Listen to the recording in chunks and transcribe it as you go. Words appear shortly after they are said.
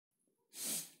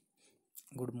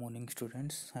Good morning,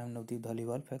 students. I am Navdeep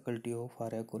Dhaliwal, faculty of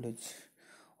Arya College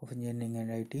of Engineering and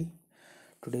IT.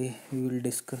 Today, we will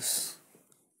discuss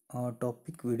our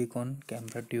topic Vidicon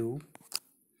camera tube.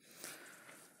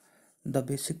 The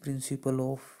basic principle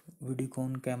of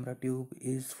Vidicon camera tube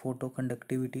is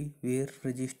photoconductivity, where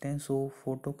resistance of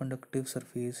photoconductive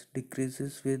surface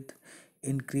decreases with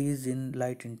increase in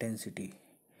light intensity.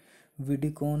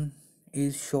 Vidicon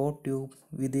is short tube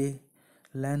with a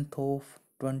length of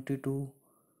 20 to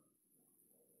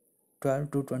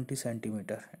 12 to 20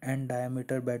 centimeter and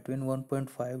diameter between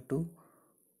 1.5 to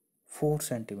 4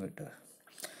 centimeter.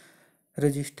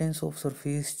 Resistance of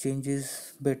surface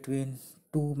changes between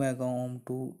 2 mega ohm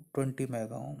to 20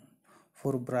 mega ohm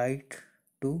for bright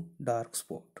to dark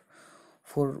spot.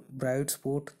 For bright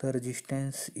spot, the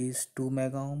resistance is 2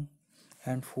 mega ohm,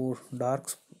 and for dark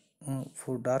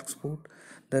spot,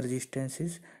 the resistance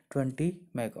is 20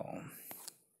 mega ohm.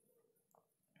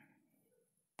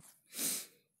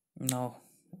 Now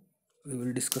we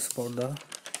will discuss about the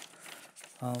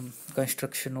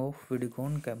construction of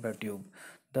Vidicon camera tube.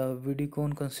 The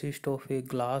Vidicon consists of a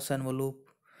glass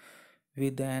envelope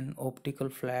with an optical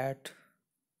flat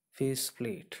face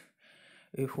plate.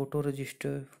 A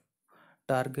photoresistive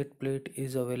target plate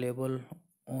is available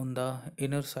on the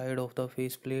inner side of the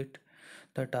face plate.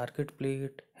 The target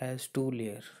plate has two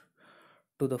layers.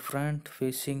 To the front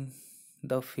facing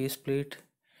the face plate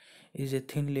is a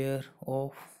thin layer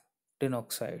of tin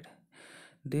oxide.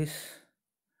 This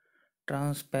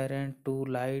transparent to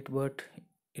light but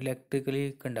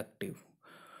electrically conductive.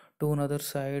 To another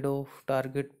side of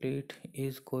target plate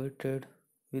is coated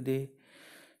with a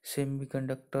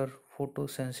semiconductor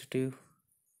photosensitive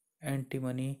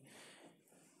antimony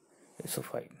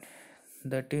sulfide.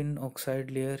 The tin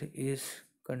oxide layer is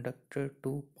conducted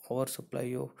to power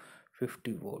supply of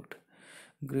 50 volt.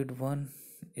 Grid 1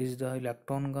 is the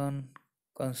electron gun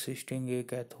consisting a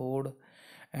cathode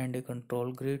and a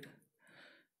control grid.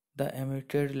 The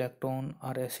emitted electrons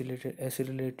are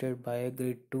accelerated by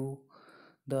grid 2.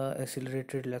 The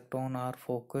accelerated electrons are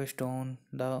focused on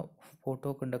the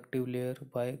photoconductive layer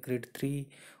by grid 3.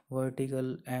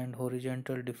 Vertical and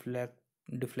horizontal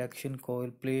deflection coil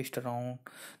placed around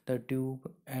the tube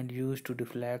and used to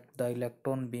deflect the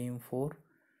electron beam for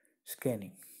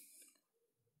scanning.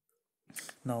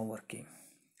 Now working.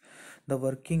 The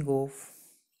working of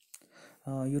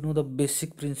the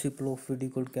basic principle of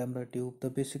Vidicon camera tube. The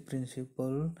basic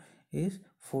principle is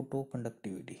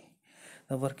photoconductivity.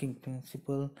 The working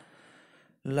principle: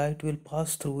 light will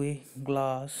pass through a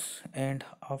glass, and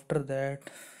after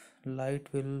that light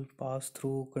will pass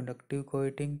through conductive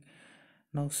coating.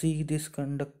 Now see this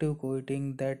conductive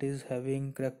coating that is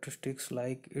having characteristics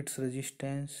like its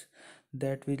resistance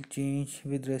that will change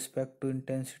with respect to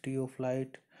intensity of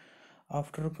light.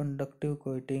 After conductive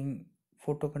coating,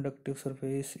 photoconductive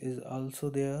surface is also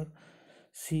there.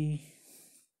 See,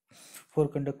 for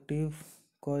conductive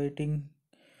coating,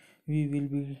 we will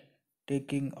be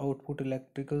taking output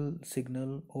electrical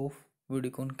signal of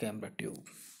Vidicon camera tube.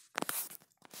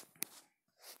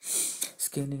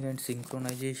 Scanning and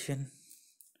synchronization.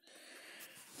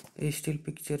 A still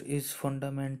picture is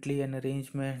fundamentally an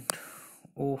arrangement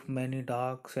of many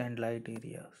dark and light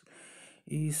areas.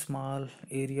 Each small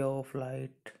area of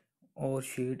light or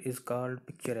shade is called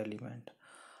picture element.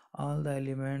 All the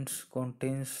elements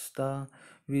contains the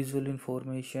visual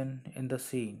information in the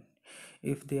scene.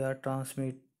 If they are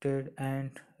transmitted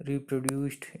and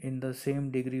reproduced in the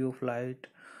same degree of light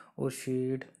or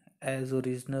shade as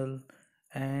original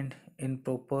and in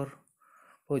proper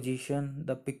position,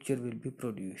 the picture will be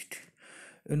produced.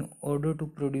 In order to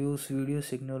produce video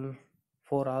signal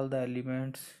for all the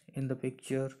elements in the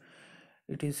picture,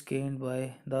 it is scanned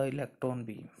by the electron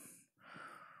beam.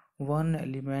 One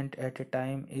element at a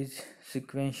time is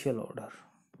sequential order.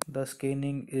 The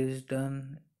scanning is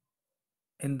done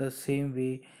in the same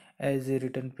way as a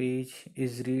written page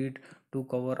is read to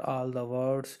cover all the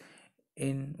words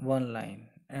in one line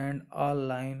and all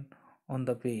line on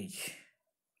the page.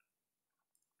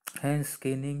 Hence,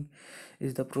 scanning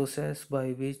is the process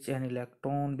by which an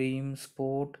electron beam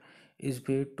spot is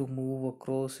made to move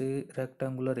across a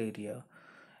rectangular area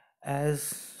as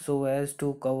so as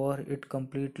to cover it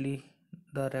completely.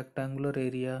 The rectangular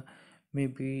area may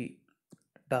be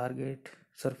target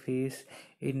surface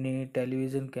in a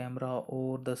television camera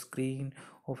or the screen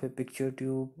of a picture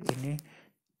tube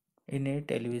in a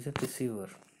television receiver.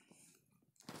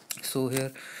 So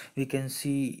here we can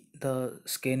see the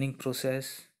scanning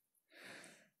process.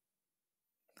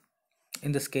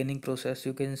 In the scanning process,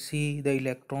 you can see the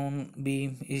electron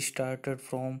beam is started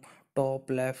from top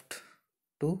left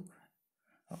to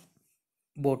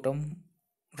bottom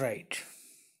right.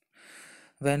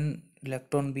 When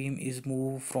electron beam is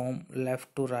moved from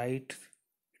left to right,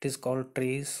 it is called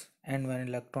trace, and when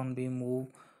electron beam move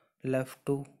left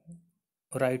to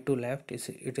right to left,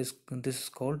 it is this is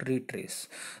called retrace.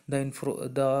 The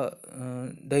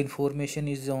information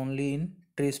is only in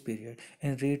trace period.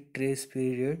 In retrace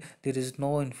period there is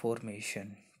no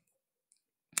information.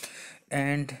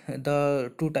 And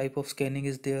the two type of scanning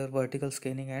is there: vertical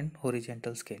scanning and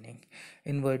horizontal scanning.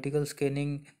 In vertical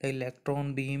scanning, the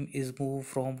electron beam is moved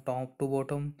from top to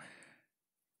bottom,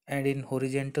 and in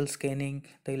horizontal scanning,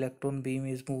 the electron beam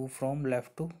is moved from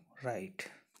left to right.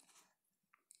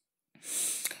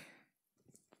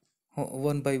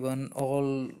 One by one,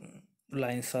 all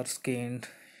lines are scanned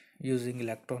using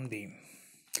electron beam.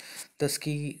 The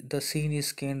scene is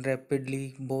scanned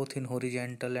rapidly both in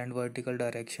horizontal and vertical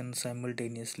directions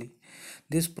simultaneously.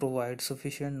 This provides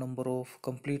sufficient number of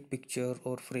complete picture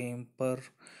or frame per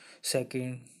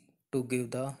second to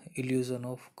give the illusion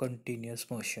of continuous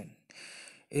motion.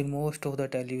 In most of the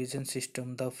television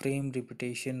system, the frame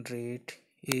repetition rate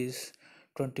is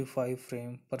 25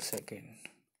 frames per second.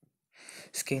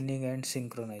 Scanning and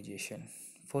synchronization.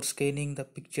 For scanning the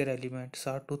picture element,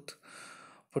 sawtooth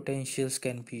potentials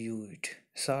can be used.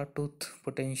 Sawtooth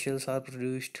potentials are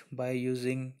produced by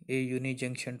using a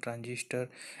unijunction transistor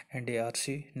and a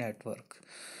RC network.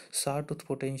 Sawtooth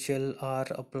potential are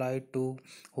applied to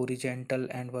horizontal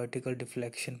and vertical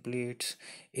deflection plates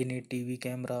in a TV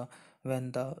camera.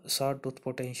 When the sawtooth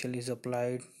potential is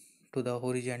applied to the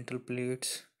horizontal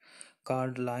plates,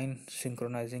 called line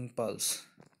synchronizing pulse.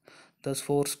 Thus,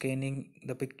 for scanning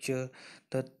the picture,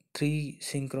 the three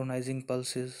synchronizing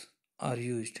pulses are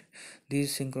used.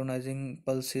 These synchronizing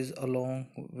pulses, along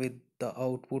with the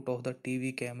output of the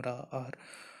TV camera, are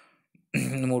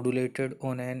modulated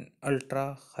on an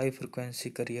ultra high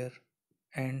frequency carrier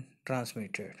and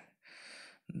transmitted.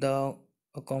 The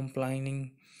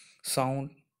accompanying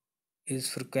sound is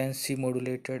frequency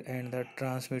modulated and the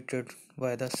transmitted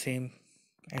by the same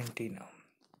antenna.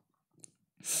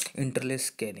 Interlace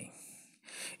scanning.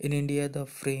 In India, the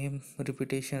frame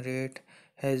repetition rate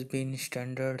has been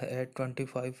standard at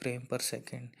 25 frames per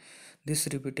second. This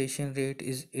repetition rate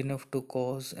is enough to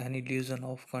cause an illusion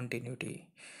of continuity,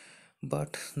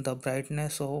 but the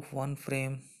brightness of one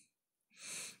frame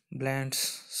blends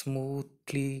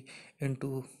smoothly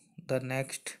into the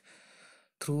next.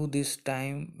 Through this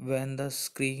time, when the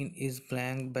screen is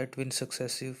blank between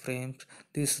successive frames,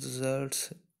 this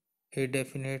results a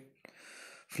definite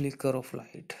flicker of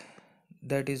light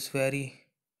that is very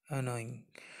annoying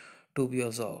to be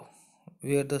observed,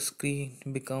 where the screen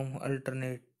become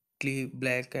alternately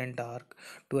black and dark.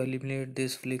 To eliminate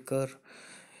this flicker,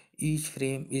 each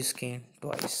frame is scanned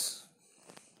twice.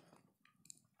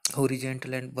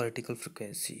 Horizontal and vertical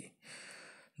frequency.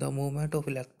 The movement of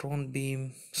electron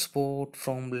beam spot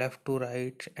from left to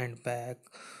right and back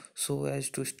so as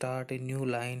to start a new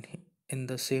line in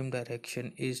the same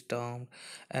direction is termed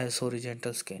as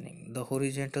horizontal scanning. The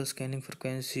horizontal scanning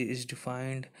frequency is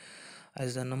defined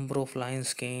as the number of lines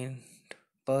scanned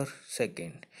per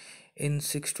second. In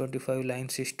 625 line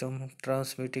system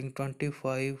transmitting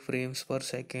 25 frames per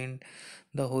second,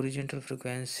 the horizontal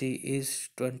frequency is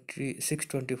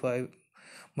 625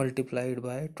 multiplied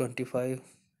by 25.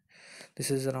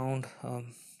 This is around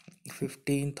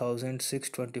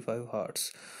 15,625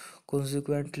 hertz.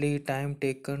 Consequently, time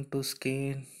taken to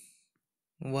scan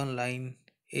one line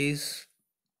is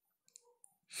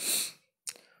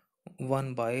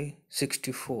 1 by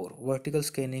 64. Vertical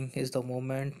scanning is the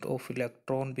moment of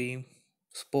electron beam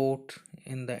spot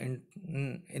in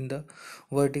the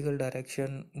vertical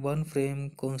direction. One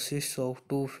frame consists of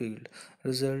two fields,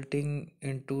 resulting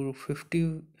into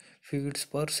 50 fields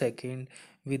per second,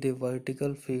 with a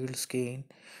vertical field scan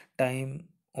time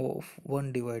of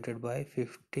 1 divided by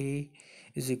 50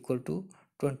 is equal to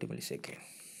 20 milliseconds.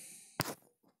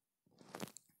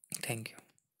 Thank you.